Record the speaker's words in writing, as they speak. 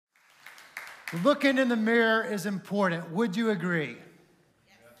Looking in the mirror is important. Would you agree?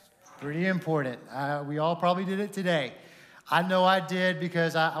 Pretty important. We all probably did it today. I know I did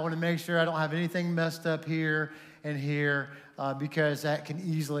because I want to make sure I don't have anything messed up here and here because that can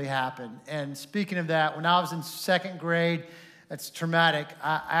easily happen. And speaking of that, when I was in second grade, that's traumatic.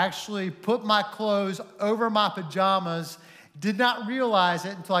 I actually put my clothes over my pajamas. Did not realize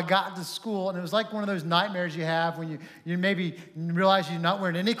it until I got to school, and it was like one of those nightmares you have when you maybe realize you're not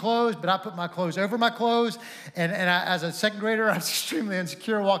wearing any clothes, but I put my clothes over my clothes, and as a second grader, I was extremely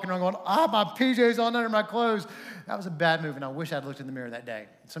insecure walking around going, my PJs on under my clothes. That was a bad move, and I wish I'd looked in the mirror that day.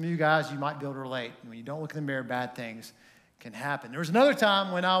 Some of you guys, you might be able to relate. When you don't look in the mirror, bad things can happen. There was another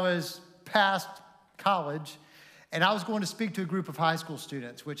time when I was past college, and I was going to speak to a group of high school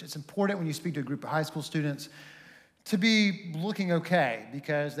students, which it's important when you speak to a group of high school students to be looking okay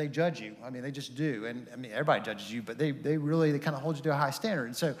because they judge you. I mean, they just do. And I mean, everybody judges you, but they really kind of hold you to a high standard.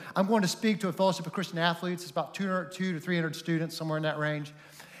 And so I'm going to speak to a fellowship of Christian athletes. It's about 200 to 300 students, somewhere in that range.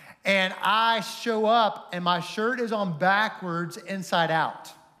 And I show up, and my shirt is on backwards, inside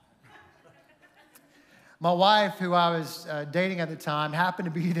out. My wife, who I was dating at the time, happened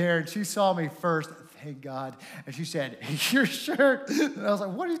to be there, and she saw me first. Thank God. And she said, your shirt. And I was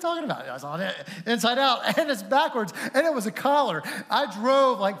like, what are you talking about? I was on it inside out, and it's backwards, and it was a collar. I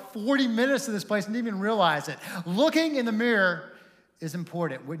drove like 40 minutes to this place and didn't even realize it. Looking in the mirror is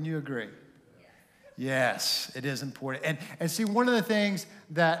important. Wouldn't you agree? Yes, it is important. And see, one of the things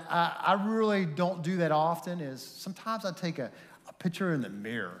that I really don't do that often is sometimes I take a picture in the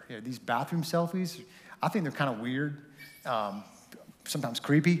mirror. You know, these bathroom selfies, I think they're kind of weird, sometimes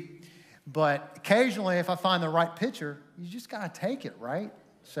creepy. But occasionally, if I find the right picture, you just got to take it, right?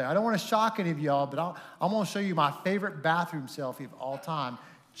 So I don't want to shock any of y'all, but I'm going to show you my favorite bathroom selfie of all time.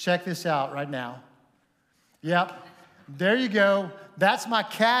 Check this out right now. Yep, there you go. That's my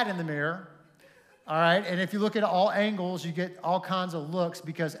cat in the mirror. All right, and if you look at all angles, you get all kinds of looks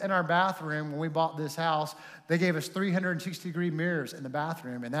because in our bathroom, when we bought this house, they gave us 360-degree mirrors in the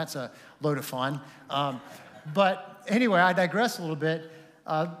bathroom, and that's a load of fun. But anyway, I digress a little bit.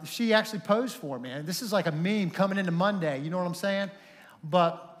 She actually posed for me, and this is like a meme coming into Monday, you know what I'm saying?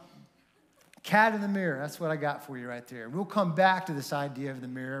 But cat in the mirror, that's what I got for you right there. We'll come back to this idea of the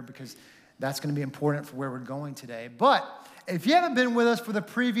mirror because that's going to be important for where we're going today. But if you haven't been with us for the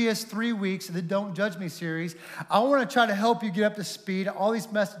previous 3 weeks of the Don't Judge Me series, I want to try to help you get up to speed. All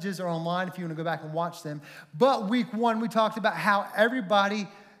these messages are online if you want to go back and watch them. But week 1, we talked about how everybody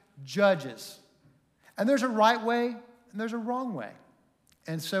judges. And there's a right way and there's a wrong way.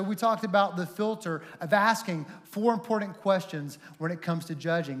 And so we talked about the filter of asking 4 important questions when it comes to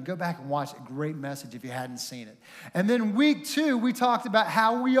judging. Go back and watch a great message if you hadn't seen it. And then week 2, we talked about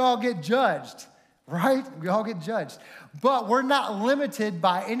how we all get judged, right? We all get judged. But we're not limited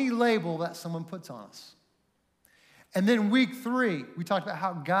by any label that someone puts on us. And then week 3, we talked about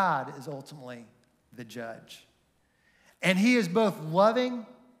how God is ultimately the judge. And he is both loving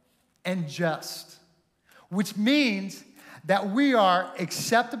and just, which means that we are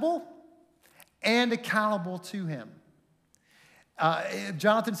acceptable and accountable to him.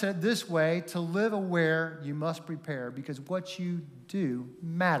 Jonathan said it this way: to live aware, you must prepare because what you do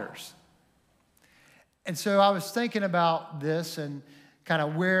matters. And so I was thinking about this and kind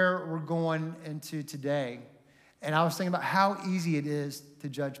of where we're going into today. And I was thinking about how easy it is to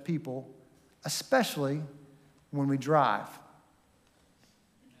judge people, especially when we drive.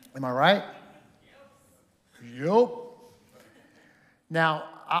 Am I right? Yep. Now,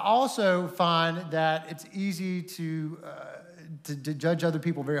 I also find that it's easy to judge other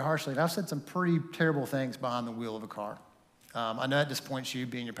people very harshly. And I've said some pretty terrible things behind the wheel of a car. I know that disappoints you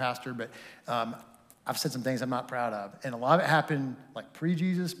being your pastor, but I've said some things I'm not proud of. And a lot of it happened like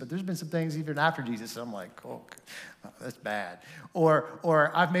pre-Jesus, but there's been some things even after Jesus that I'm like, oh, that's bad.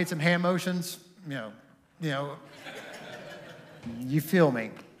 Or I've made some hand motions, you know, you feel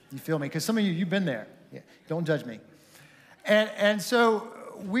me, because some of you, you've been there. Yeah, don't judge me. And so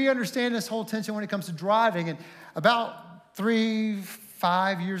we understand this whole tension when it comes to driving. And about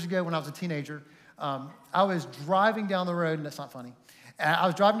 5 years ago when I was a teenager, I was driving down the road, and that's not funny. I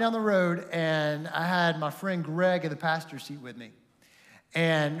was driving down the road, and I had my friend Greg in the passenger seat with me.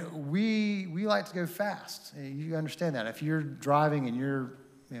 And we like to go fast. You understand that. If you're driving and you're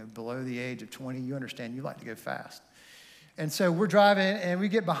below the age of 20, you understand you like to go fast. And so we're driving, and we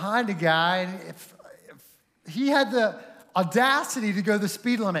get behind a guy, and if he had the audacity to go the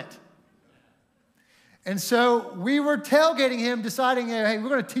speed limit. And so we were tailgating him, deciding, hey, we're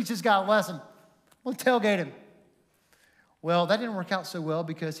going to teach this guy a lesson. We'll tailgate him. Well, that didn't work out so well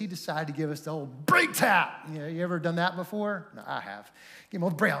because he decided to give us the old break tap. You ever done that before? No, I have. Give him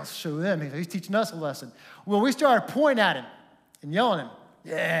a break, I'll show them. He's teaching us a lesson. Well, we started pointing at him and yelling at him.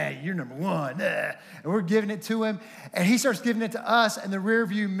 Yeah, you're number one. Yeah. And we're giving it to him. And he starts giving it to us in the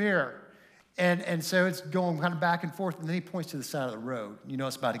rearview mirror. And so it's going kind of back and forth. And then he points to the side of the road. You know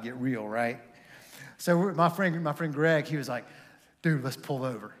it's about to get real, right? So my friend Greg, he was like, dude, let's pull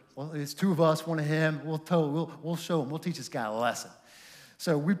over. Well, it's two of us, one of him. We'll show him. We'll teach this guy a lesson.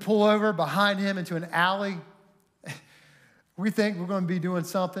 So we pull over behind him into an alley. We think we're going to be doing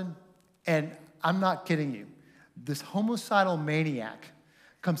something. And I'm not kidding you. This homicidal maniac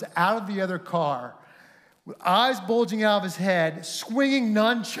comes out of the other car with eyes bulging out of his head, swinging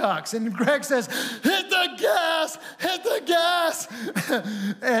nunchucks. And Greg says, hit the gas, hit the gas.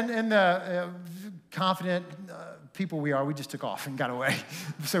 and confident people we are, we just took off and got away.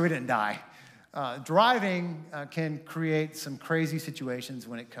 So we didn't die. Driving can create some crazy situations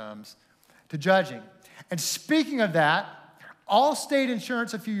when it comes to judging. And speaking of that, Allstate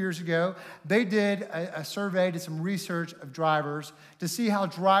Insurance a few years ago, they did a survey, did some research of drivers to see how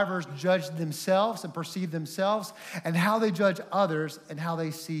drivers judge themselves and perceive themselves and how they judge others and how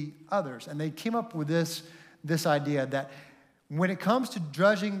they see others. And they came up with this idea that when it comes to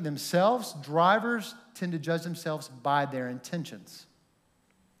judging themselves, drivers tend to judge themselves by their intentions.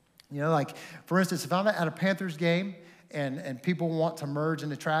 Like, for instance, if I'm at a Panthers game and people want to merge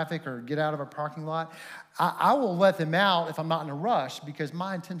into traffic or get out of a parking lot, I will let them out if I'm not in a rush because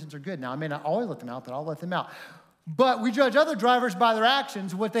my intentions are good. Now, I may not always let them out, but I'll let them out. But we judge other drivers by their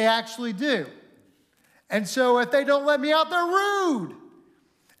actions, what they actually do. And so if they don't let me out, they're rude.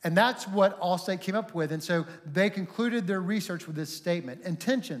 And that's what Allstate came up with. And so they concluded their research with this statement.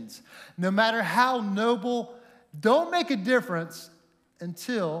 Intentions, no matter how noble, don't make a difference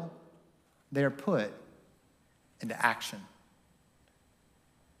until they are put into action.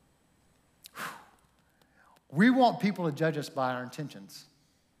 We want people to judge us by our intentions.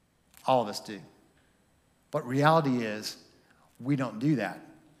 All of us do. But reality is, we don't do that.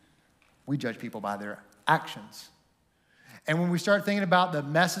 We judge people by their actions. And when we start thinking about the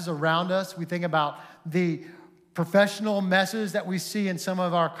messes around us, we think about the professional messes that we see in some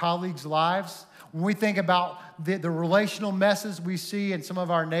of our colleagues' lives. When we think about the relational messes we see in some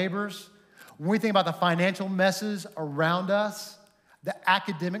of our neighbors, when we think about the financial messes around us, the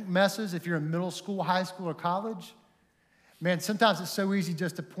academic messes, if you're in middle school, high school, or college, man, sometimes it's so easy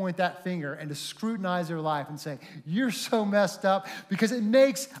just to point that finger and to scrutinize their life and say, you're so messed up, because it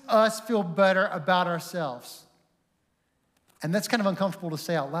makes us feel better about ourselves. And that's kind of uncomfortable to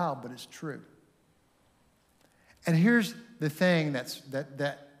say out loud, but it's true. And here's the thing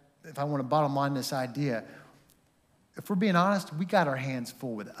that if I want to bottom line this idea, if we're being honest, we got our hands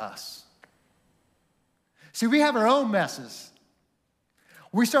full with us. See, we have our own messes.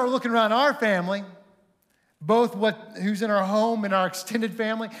 We start looking around our family, both who's in our home and our extended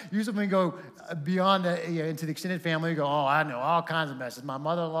family. Usually when we go beyond into the extended family, we go, oh, I know all kinds of messes. My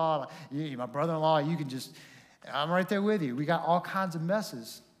mother-in-law, my brother-in-law, I'm right there with you. We got all kinds of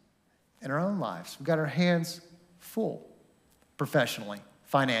messes in our own lives. We got our hands full, professionally,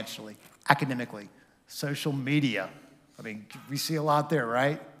 financially, academically, social media. I mean, we see a lot there,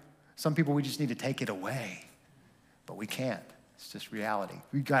 right? Some people, we just need to take it away, but we can't. It's just reality.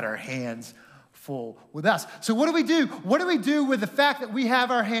 We got our hands full with us. So what do we do? What do we do with the fact that we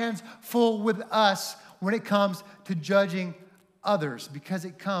have our hands full with us when it comes to judging others? Because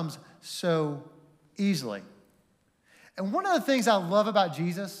it comes so easily. And one of the things I love about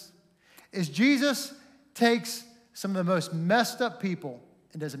Jesus is Jesus takes some of the most messed up people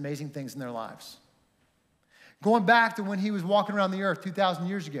and does amazing things in their lives. Going back to when he was walking around the earth 2,000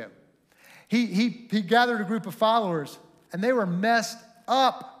 years ago, he gathered a group of followers, and they were messed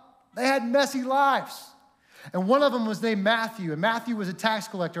up. They had messy lives. And one of them was named Matthew, and Matthew was a tax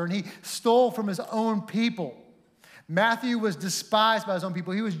collector, and he stole from his own people. Matthew was despised by his own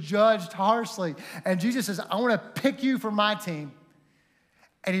people. He was judged harshly. And Jesus says, I want to pick you for my team.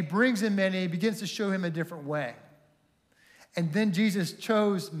 And he brings him in, and he begins to show him a different way. And then Jesus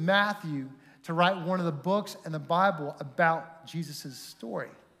chose Matthew to write one of the books in the Bible about Jesus' story.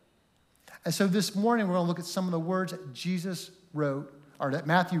 And so this morning, we're going to look at some of the words that Jesus wrote, or that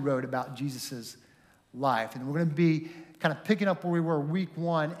Matthew wrote about Jesus' life. And we're going to be kind of picking up where we were week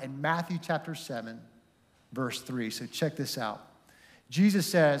 1 in Matthew chapter 7, verse 3. So check this out. Jesus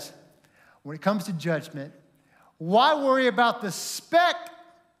says, when it comes to judgment, why worry about the speck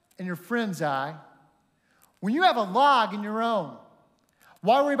in your friend's eye when you have a log in your own?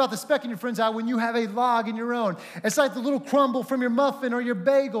 Why worry about the speck in your friend's eye when you have a log in your own? It's like the little crumble from your muffin or your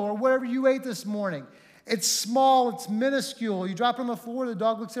bagel or whatever you ate this morning. It's small, it's minuscule. You drop it on the floor, the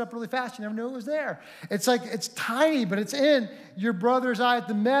dog looks it up really fast. You never knew it was there. It's like, it's tiny, but it's in your brother's eye.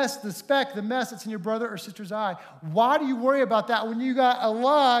 The mess that's in your brother or sister's eye. Why do you worry about that when you got a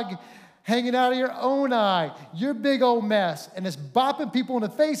log hanging out of your own eye? Your big old mess. And it's bopping people in the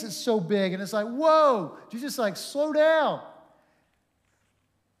face. It's so big. And it's like, whoa, Jesus, like, slow down.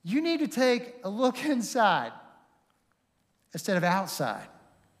 You need to take a look inside instead of outside.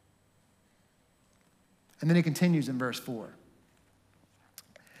 And then he continues in verse 4.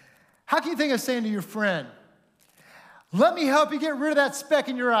 How can you think of saying to your friend, let me help you get rid of that speck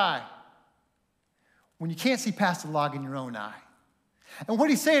in your eye, when you can't see past the log in your own eye? And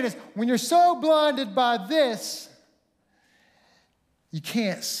what he's saying is, when you're so blinded by this, you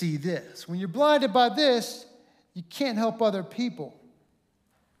can't see this. When you're blinded by this, you can't help other people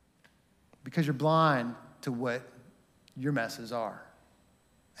because you're blind to what your messes are.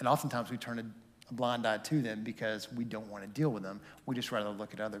 And oftentimes we turn a blind eye to them because we don't want to deal with them. We just rather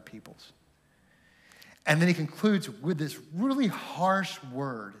look at other people's. And then he concludes with this really harsh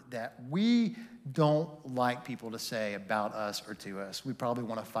word that we don't like people to say about us or to us. We probably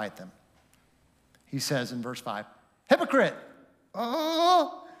want to fight them. He says in verse 5, hypocrite.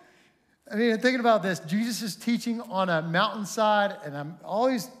 Oh, I mean, thinking about this, Jesus is teaching on a mountainside, and all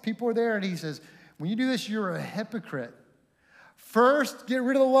these people are there, and he says, when you do this, you're a hypocrite. First, get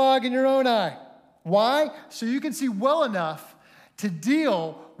rid of the log in your own eye. Why? So you can see well enough to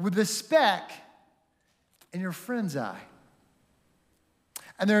deal with the speck in your friend's eye.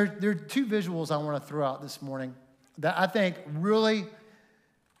 And there are two visuals I want to throw out this morning that I think really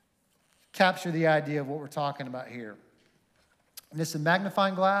capture the idea of what we're talking about here. And it's the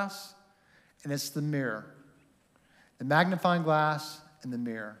magnifying glass and it's the mirror. The magnifying glass and the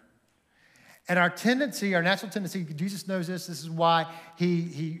mirror. And our tendency, our natural tendency, Jesus knows this is why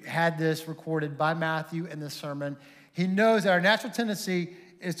he had this recorded by Matthew in this sermon. He knows that our natural tendency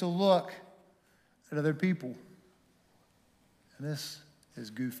is to look at other people. And this is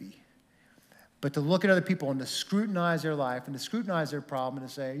goofy. But to look at other people and to scrutinize their life and to scrutinize their problem and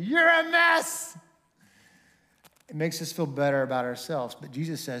to say, you're a mess. It makes us feel better about ourselves. But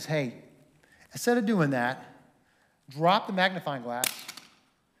Jesus says, hey, instead of doing that, drop the magnifying glass.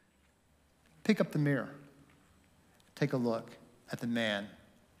 Pick up the mirror. Take a look at the man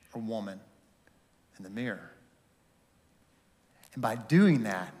or woman in the mirror. And by doing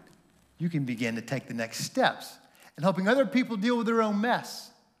that, you can begin to take the next steps in helping other people deal with their own mess.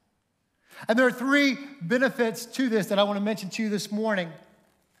 And there are three benefits to this that I want to mention to you this morning.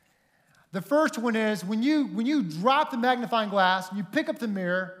 The first one is when you drop the magnifying glass and you pick up the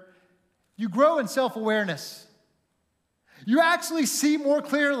mirror, you grow in self-awareness. You actually see more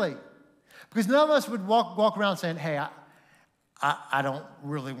clearly. Because none of us would walk around saying, hey, I don't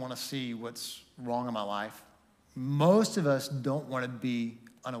really want to see what's wrong in my life. Most of us don't want to be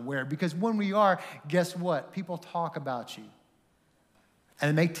unaware because when we are, guess what? People talk about you. And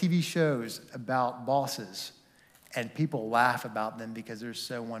they make TV shows about bosses and people laugh about them because they're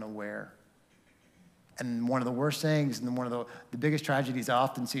so unaware. And one of the worst things and one of the biggest tragedies I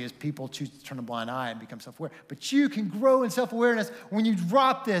often see is people choose to turn a blind eye and become self-aware. But you can grow in self-awareness when you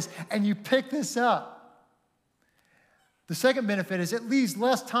drop this and you pick this up. The second benefit is it leaves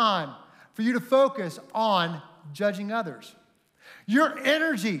less time for you to focus on judging others. Your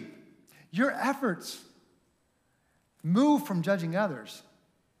energy, your efforts move from judging others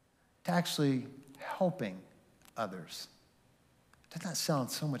to actually helping others. Doesn't that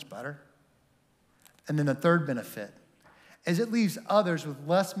sound so much better? And then the third benefit is it leaves others with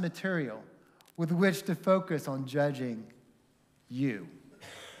less material with which to focus on judging you.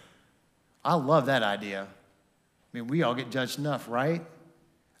 I love that idea. I mean, we all get judged enough, right?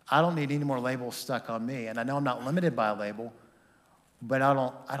 I don't need any more labels stuck on me. And I know I'm not limited by a label, but I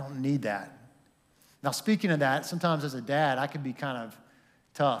don't need that. Now, speaking of that, sometimes as a dad, I can be kind of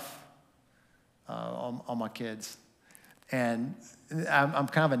tough on my kids. And I'm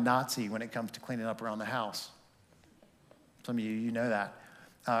kind of a Nazi when it comes to cleaning up around the house. Some of you know that.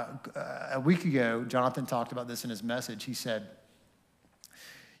 A week ago, Jonathan talked about this in his message. He said,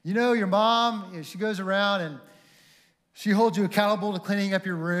 you know, your mom, she goes around and she holds you accountable to cleaning up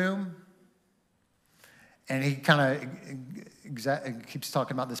your room. And he kind of keeps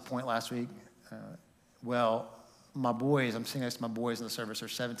talking about this point last week. Well, my boys, I'm sitting next to my boys in the service, are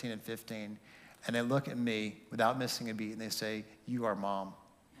 17 and 15. And they look at me without missing a beat and they say, you are mom.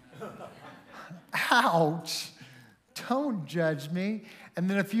 Ouch. Don't judge me. And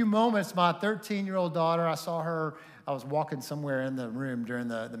then a few moments, my 13-year-old daughter, I saw her, I was walking somewhere in the room during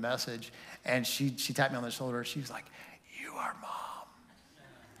the message, and she tapped me on the shoulder. She was like, you are mom.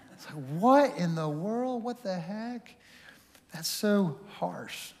 It's like, what in the world? What the heck? That's so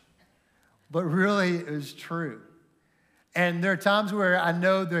harsh. But really, it was true. And there are times where I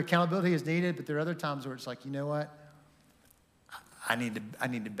know the accountability is needed, but there are other times where it's like, you know what? I need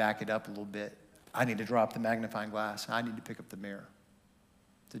to back it up a little bit. I need to drop the magnifying glass. I need to pick up the mirror.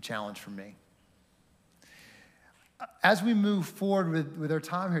 It's a challenge for me. As we move forward with our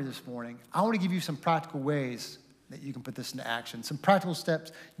time here this morning, I want to give you some practical ways that you can put this into action, some practical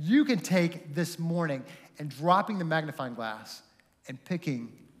steps you can take this morning and dropping the magnifying glass and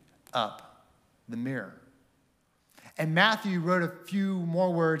picking up the mirror. And Matthew wrote a few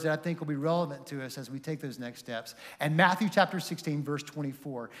more words that I think will be relevant to us as we take those next steps. And Matthew chapter 16, verse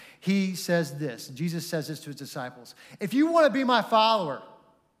 24, he says this, Jesus says this to his disciples, if you want to be my follower,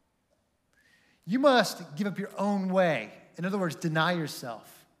 you must give up your own way. In other words, deny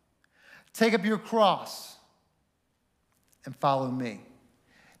yourself. Take up your cross and follow me.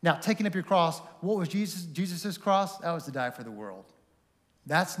 Now, taking up your cross, what was Jesus' cross? That was to die for the world.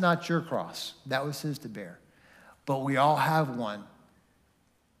 That's not your cross. That was his to bear. But we all have one.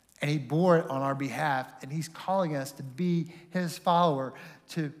 And he bore it on our behalf, and he's calling us to be his follower,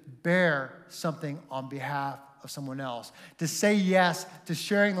 to bear something on behalf of someone else, to say yes to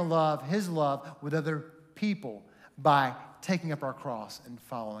sharing the love, his love, with other people by taking up our cross and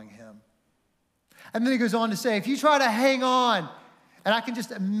following him. And then he goes on to say, if you try to hang on, and I can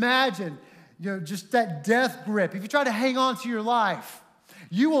just imagine, just that death grip, if you try to hang on to your life,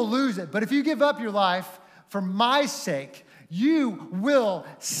 you will lose it. But if you give up your life for my sake, you will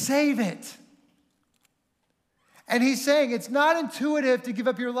save it. And he's saying it's not intuitive to give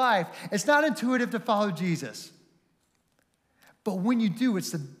up your life. It's not intuitive to follow Jesus. But when you do,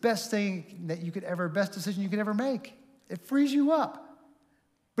 it's the best thing that you could ever, best decision you could ever make. It frees you up.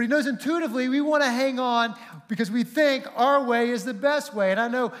 But he knows intuitively we want to hang on because we think our way is the best way. And I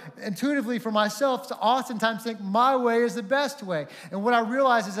know intuitively for myself to oftentimes think my way is the best way. And what I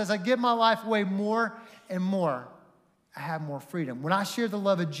realize is as I give my life away more and more, I have more freedom. When I share the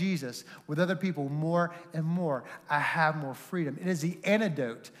love of Jesus with other people more and more, I have more freedom. It is the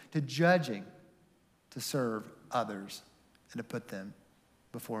antidote to judging, to serve others, and to put them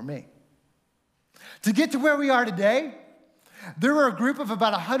before me. To get to where we are today, there were a group of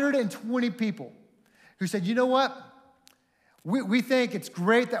about 120 people who said, you know what? We think it's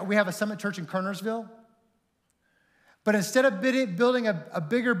great that we have a Summit Church in Kernersville, but instead of building a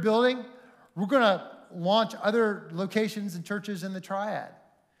bigger building, we're going to launch other locations and churches in the Triad.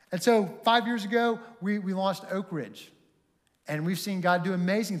 And so 5 years ago, we launched Oak Ridge, and we've seen God do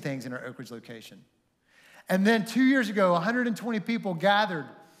amazing things in our Oak Ridge location. And then 2 years ago, 120 people gathered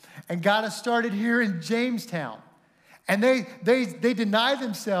and got us started here in Jamestown. And they denied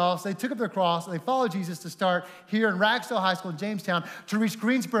themselves, they took up their cross, and they followed Jesus to start here in Ragsdale High School in Jamestown to reach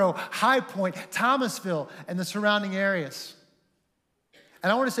Greensboro, High Point, Thomasville, and the surrounding areas.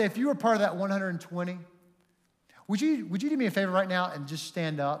 And I want to say, if you were part of that 120, would you do me a favor right now and just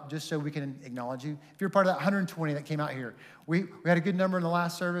stand up just so we can acknowledge you? If you're part of that 120 that came out here. We had a good number in the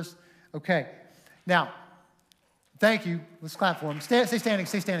last service. Okay. Now, thank you. Let's clap for them. Stay standing,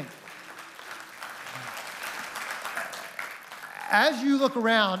 stay standing. As you look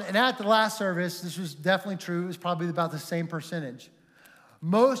around, and at the last service, this was definitely true, it was probably about the same percentage.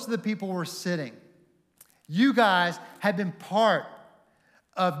 Most of the people were sitting. You guys had been part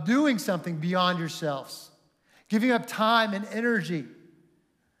of doing something beyond yourselves, giving up time and energy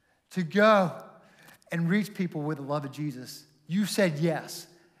to go and reach people with the love of Jesus. You said yes.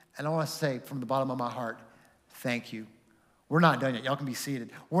 And I want to say from the bottom of my heart, thank you. We're not done yet. Y'all can be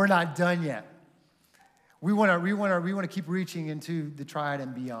seated. We're not done yet. We want to keep reaching into the Triad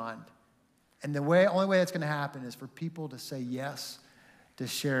and beyond. And the only way that's going to happen is for people to say yes to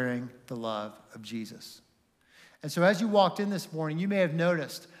sharing the love of Jesus. And so as you walked in this morning, you may have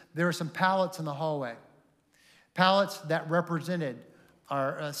noticed there were some pallets in the hallway. Pallets that represented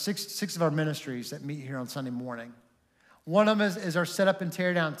our six of our ministries that meet here on Sunday morning. One of them is our setup and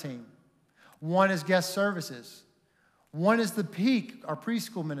tear down team. One is guest services. One is the Peak, our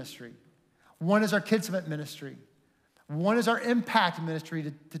preschool ministry. One is our Kids Summit ministry. One is our impact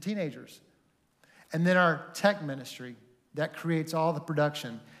ministry to teenagers. And then our tech ministry that creates all the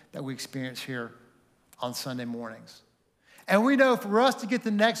production that we experience here on Sunday mornings. And we know for us to get the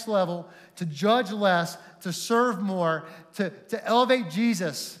next level, to judge less, to serve more, to elevate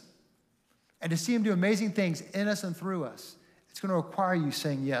Jesus, and to see him do amazing things in us and through us, it's going to require you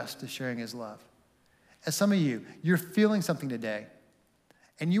saying yes to sharing his love. As some of you, you're feeling something today,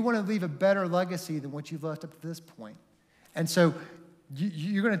 and you want to leave a better legacy than what you've left up to this point. And so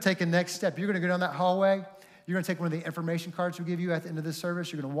you're going to take a next step. You're going to go down that hallway. you're going to take one of the information cards we give you at the end of this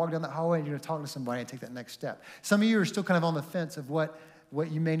service. You're going to walk down that hallway and you're going to talk to somebody and take that next step. Some of you are still kind of on the fence of what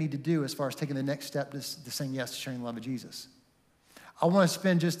you may need to do as far as taking the next step to saying yes to sharing the love of Jesus. I want to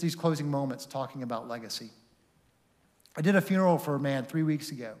spend just these closing moments talking about legacy. I did a funeral for a man 3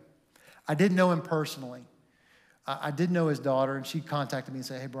 weeks ago. I didn't know him personally. I did know his daughter, and she contacted me and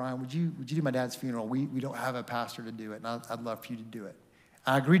said, hey, Brian, would you do my dad's funeral? We don't have a pastor to do it, and I'd love for you to do it.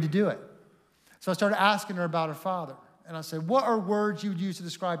 I agreed to do it. So I started asking her about her father. And I said, what are words you would use to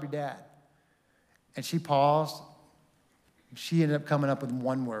describe your dad? And she paused. She ended up coming up with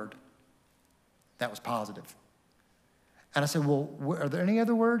one word. That was positive. And I said, well, are there any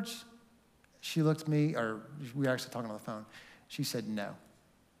other words? She looked at me, or we were actually talking on the phone. She said, no.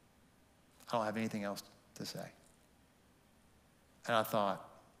 I don't have anything else to say. And I thought,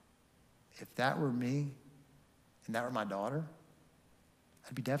 if that were me and that were my daughter,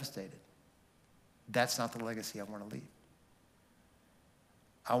 I'd be devastated. That's not the legacy I want to leave.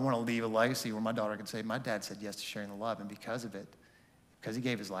 I want to leave a legacy where my daughter can say, my dad said yes to sharing the love, and because of it, because he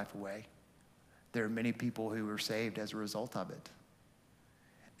gave his life away, there are many people who were saved as a result of it.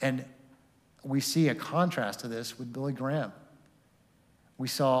 And we see a contrast to this with Billy Graham. We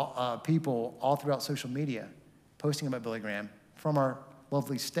saw people all throughout social media posting about Billy Graham from our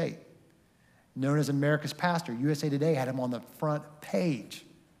lovely state. Known as America's pastor, USA Today had him on the front page.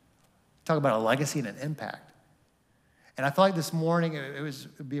 Talk about a legacy and an impact. And I felt like this morning it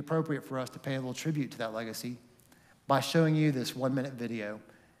would be appropriate for us to pay a little tribute to that legacy by showing you this 1-minute video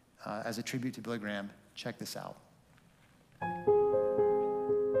as a tribute to Billy Graham. Check this out.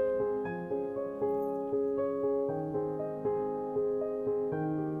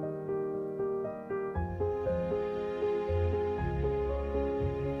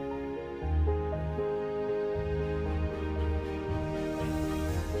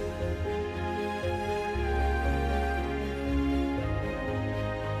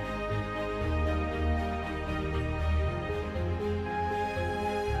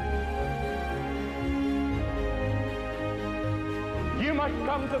 You must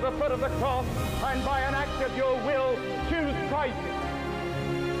come to the foot of the cross and by an act of your will choose Christ.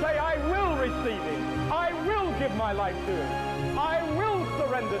 Say, I will receive him. I will give my life to him. I will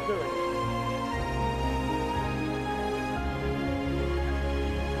surrender to him.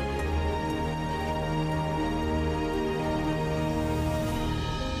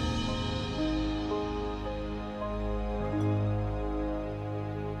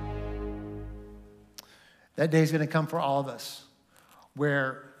 That day is going to come for all of us,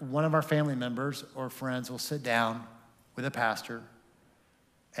 where one of our family members or friends will sit down with a pastor,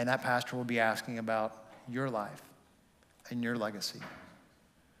 and that pastor will be asking about your life and your legacy.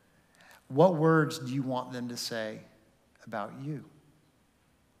 What words do you want them to say about you?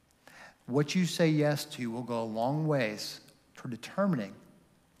 What you say yes to will go a long ways toward determining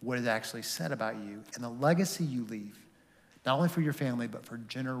what is actually said about you and the legacy you leave, not only for your family, but for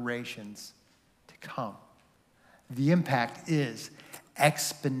generations to come. The impact is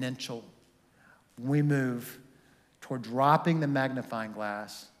exponential. We move toward dropping the magnifying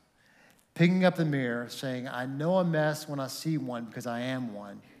glass, picking up the mirror, saying, I know a mess when I see one because I am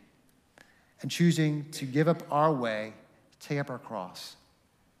one, and choosing to give up our way, take up our cross,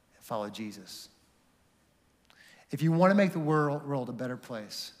 and follow Jesus. If you want to make the world a better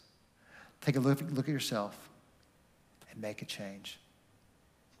place, take a look at yourself and make a change.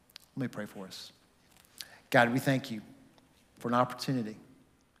 Let me pray for us. God, we thank you for an opportunity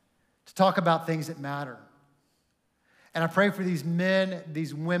to talk about things that matter. And I pray for these men,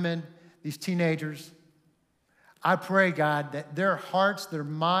 these women, these teenagers. I pray, God, that their hearts, their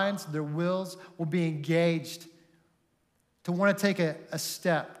minds, their wills will be engaged to want to take a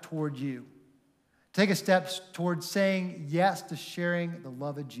step toward you. Take a step toward saying yes to sharing the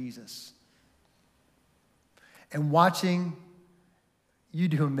love of Jesus. And watching you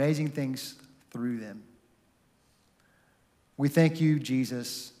do amazing things through them. We thank you,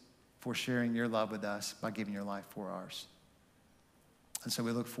 Jesus, for sharing your love with us by giving your life for ours. And so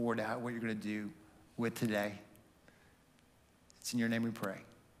we look forward to what you're going to do with today. It's in your name we pray.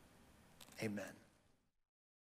 Amen.